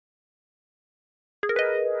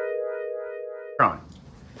On.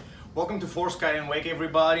 Welcome to Force Kite and Wake,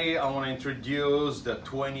 everybody. I want to introduce the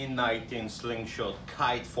 2019 Slingshot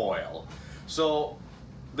Kite Foil. So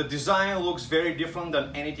the design looks very different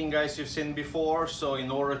than anything guys you've seen before. So in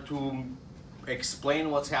order to explain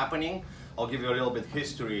what's happening, I'll give you a little bit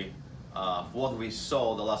history of what we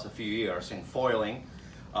saw the last few years in foiling.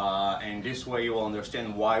 And this way you will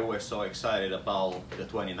understand why we're so excited about the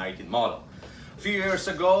 2019 model. A few years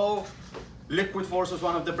ago, Liquid Force was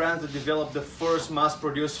one of the brands that developed the first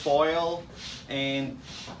mass-produced foil, and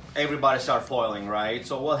everybody started foiling, right?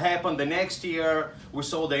 So what happened the next year, we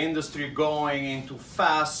saw the industry going into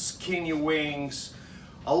fast, skinny wings,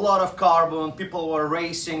 a lot of carbon, people were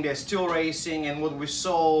racing, they're still racing, and what we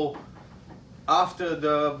saw after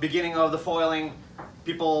the beginning of the foiling,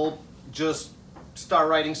 people just start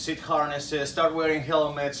riding seat harnesses, start wearing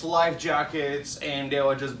helmets, life jackets, and they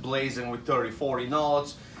were just blazing with 30-40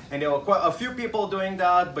 knots. And there were quite a few people doing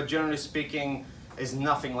that, but generally speaking, is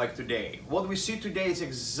nothing like today. What we see today is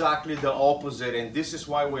exactly the opposite, and this is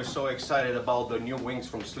why we're so excited about the new wings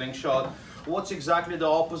from Slingshot. What's exactly the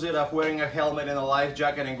opposite of wearing a helmet and a life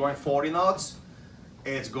jacket and going 40 knots?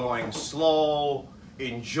 It's going slow,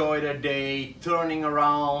 enjoy the day, turning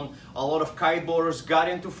around. A lot of kiteboarders got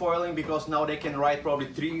into foiling because now they can ride probably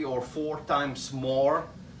 3 or 4 times more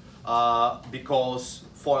because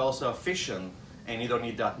foils are efficient and you don't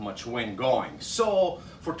need that much wind going. So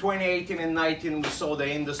for 2018 and 19, we saw the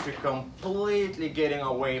industry completely getting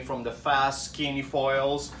away from the fast, skinny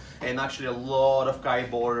foils, and actually a lot of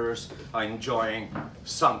kiteboarders are enjoying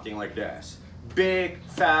something like this. Big,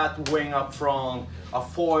 fat wing up front, a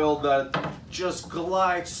foil that just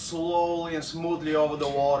glides slowly and smoothly over the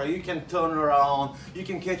water. You can turn around, you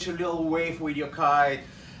can catch a little wave with your kite.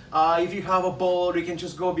 If you have a boat, you can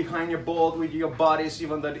just go behind your boat with your buddies,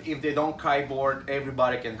 even that if they don't kiteboard,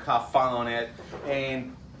 everybody can have fun on it.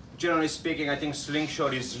 And generally speaking, I think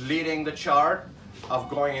Slingshot is leading the chart of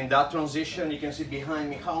going in that transition. You can see behind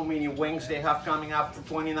me how many wings they have coming up for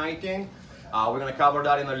 2019. We're going to cover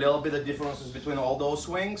that in a little bit, the differences between all those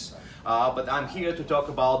wings. But I'm here to talk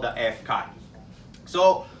about the F Kite.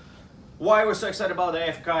 So why we're so excited about the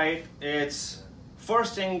F Kite? It's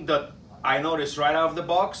first thing that I noticed right out of the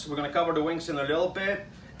box, we're going to cover the wings in a little bit,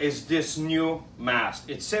 is this new mast.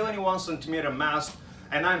 It's 71 centimeter mast,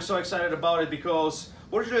 and I'm so excited about it because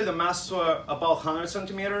originally the masts were about 100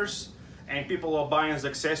 centimeters, and people were buying as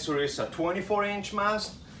accessories a 24-inch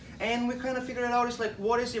mast. And we kind of figured it out. It's like,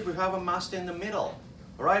 what is if we have a mast in the middle,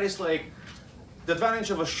 right? It's like, the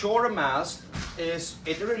advantage of a shorter mast is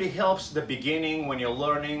it really helps the beginning when you're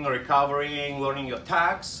learning, recovering, learning your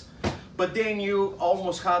tacks. But then you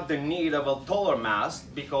almost have the need of a taller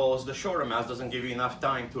mast because the shorter mast doesn't give you enough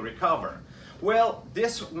time to recover. Well,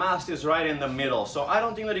 this mast is right in the middle, so I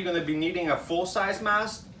don't think that you're going to be needing a full-size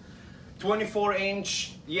mast.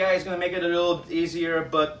 24-inch, yeah, it's going to make it a little easier,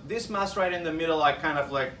 but this mast right in the middle, I kind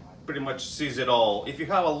of like pretty much sees it all. If you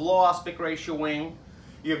have a low aspect ratio wing,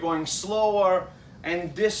 you're going slower,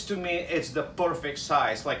 and this to me, it's the perfect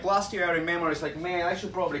size. Like last year I remember, it's like, man, I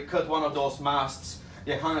should probably cut one of those masts,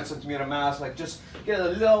 the 100 centimeter mast, like just get it a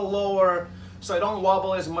little lower so I don't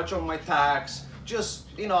wobble as much on my tacks. Just,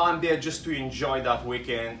 you know, I'm there just to enjoy that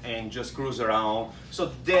weekend and just cruise around.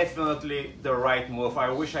 So definitely the right move. I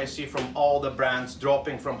wish I see from all the brands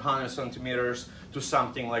dropping from 100 centimeters to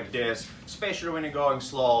something like this, especially when you're going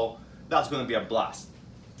slow. That's going to be a blast.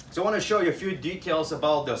 So I want to show you a few details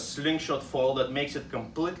about the Slingshot foil that makes it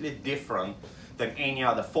completely different than any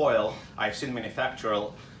other foil I've seen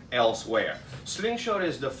manufactured elsewhere. Slingshot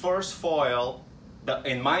is the first foil that,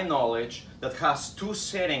 in my knowledge, that has 2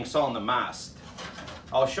 settings on the mast.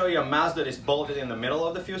 I'll show you a mast that is bolted in the middle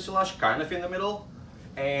of the fuselage, kind of in the middle,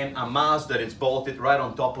 and a mast that is bolted right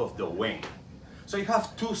on top of the wing. So you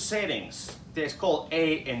have 2 settings. It's called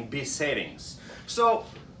A and B settings. So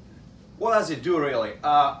what does it do really?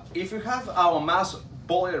 If you have our mast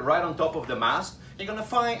bolted right on top of the mast, you're gonna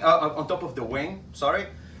find, on top of the wing, sorry,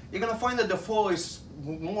 you're gonna find that the foil is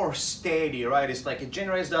more steady, right? It's like it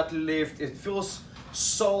generates that lift, it feels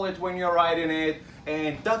solid when you're riding it,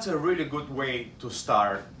 and that's a really good way to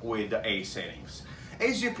start with the A settings.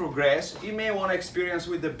 As you progress, you may want to experience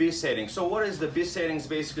with the B settings. So what is the B settings?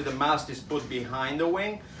 Basically the mast is put behind the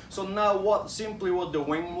wing. So now what the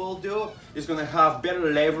wing will do is going to have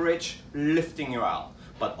better leverage lifting you out.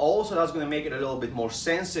 But also that's going to make it a little bit more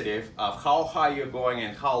sensitive of how high you're going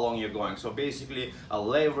and how long you're going. So basically a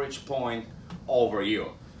leverage point over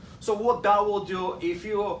you. So what that will do, if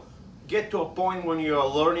you get to a point when you're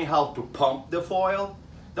learning how to pump the foil,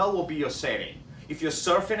 that will be your setting. If you're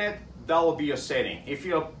surfing it, that will be your setting. If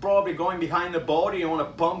you're probably going behind the boat and you want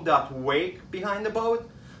to pump that wake behind the boat,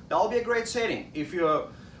 that'll be a great setting. If you're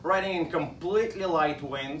riding in completely light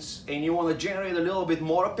winds and you want to generate a little bit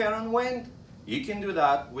more apparent wind, you can do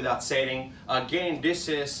that with that setting. Again, this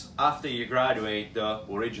is after you graduate the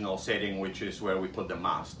original setting, which is where we put the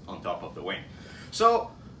mast on top of the wing.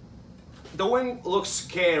 So the wing looks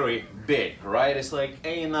scary big, right? It's like,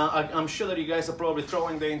 and I'm sure that you guys are probably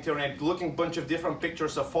throwing the internet, looking a bunch of different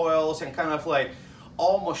pictures of foils and kind of like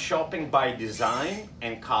almost shopping by design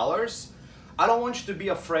and colors. I don't want you to be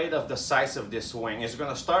afraid of the size of this wing. It's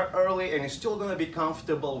gonna start early and it's still gonna be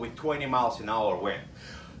comfortable with 20 miles an hour wind.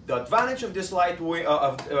 The advantage of this light wing,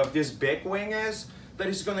 of this big wing is that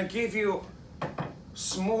it's gonna give you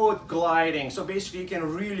smooth gliding. So basically you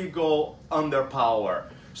can really go under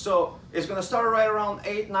power. So it's gonna start right around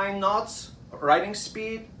 8-9 knots riding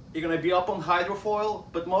speed. You're gonna be up on hydrofoil,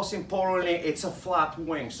 but most importantly, it's a flat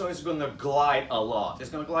wing, so it's gonna glide a lot.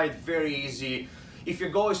 It's gonna glide very easy. If your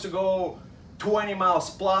goal is to go 20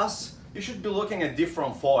 miles plus, you should be looking at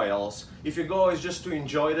different foils. If your goal is just to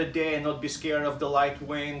enjoy the day and not be scared of the light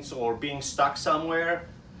winds or being stuck somewhere,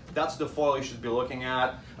 that's the foil you should be looking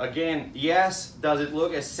at. Again, yes, does it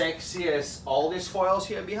look as sexy as all these foils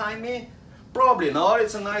here behind me? Probably not.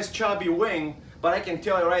 It's a nice chubby wing, but I can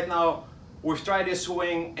tell you right now, we've tried this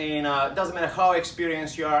wing and it doesn't matter how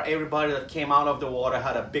experienced you are, everybody that came out of the water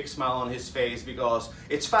had a big smile on his face because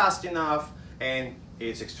it's fast enough and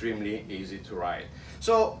it's extremely easy to ride.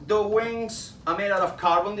 So the wings are made out of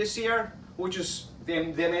carbon this year, which is, they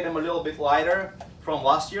made them a little bit lighter from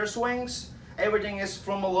last year's wings. Everything is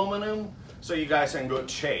from aluminum, so you guys are in good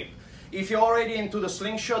shape. If you're already into the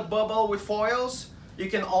slingshot bubble with foils, you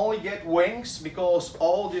can only get wings because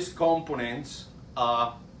all these components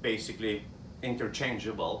are basically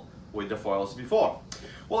interchangeable with the foils before.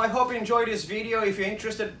 Well, I hope you enjoyed this video. If you're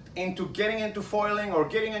interested into getting into foiling or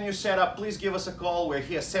getting a new setup, please give us a call. We're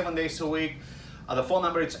here 7 days a week. The phone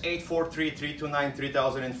number is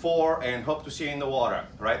 843-329-3004 and hope to see you in the water,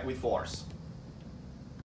 right, with force.